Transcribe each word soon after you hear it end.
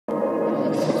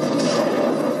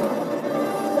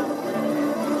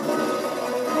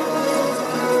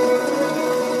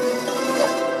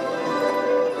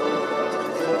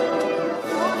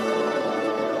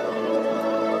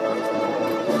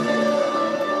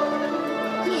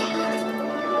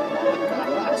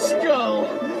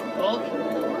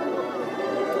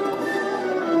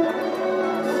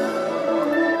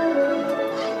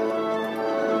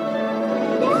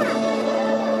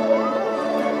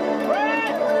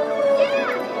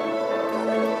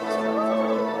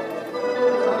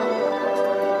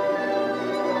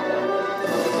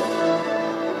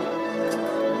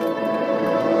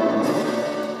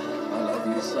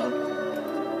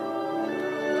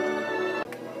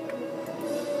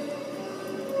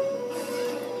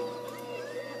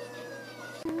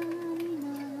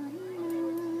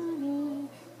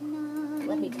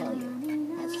tell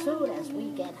you, as soon as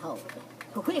we get home,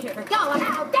 we're going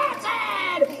out dancing!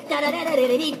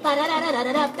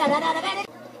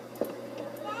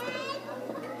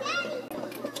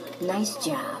 Nice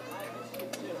job.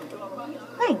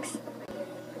 Thanks.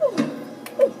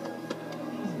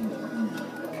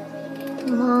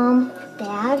 Mom,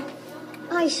 Dad,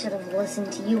 I should have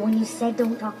listened to you when you said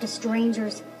don't talk to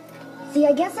strangers. See,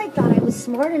 I guess I thought I was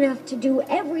smart enough to do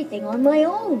everything on my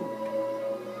own.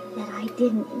 That I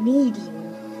didn't need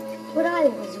you. But I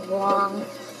was wrong.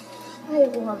 I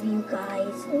love you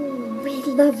guys. We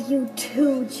love you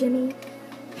too, Jimmy.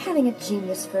 Having a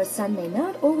genius for a son may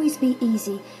not always be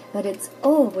easy, but it's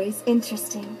always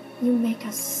interesting. You make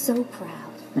us so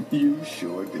proud. You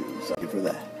sure do. Sorry for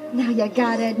that. Now you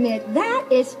gotta admit, that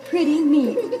is pretty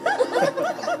neat.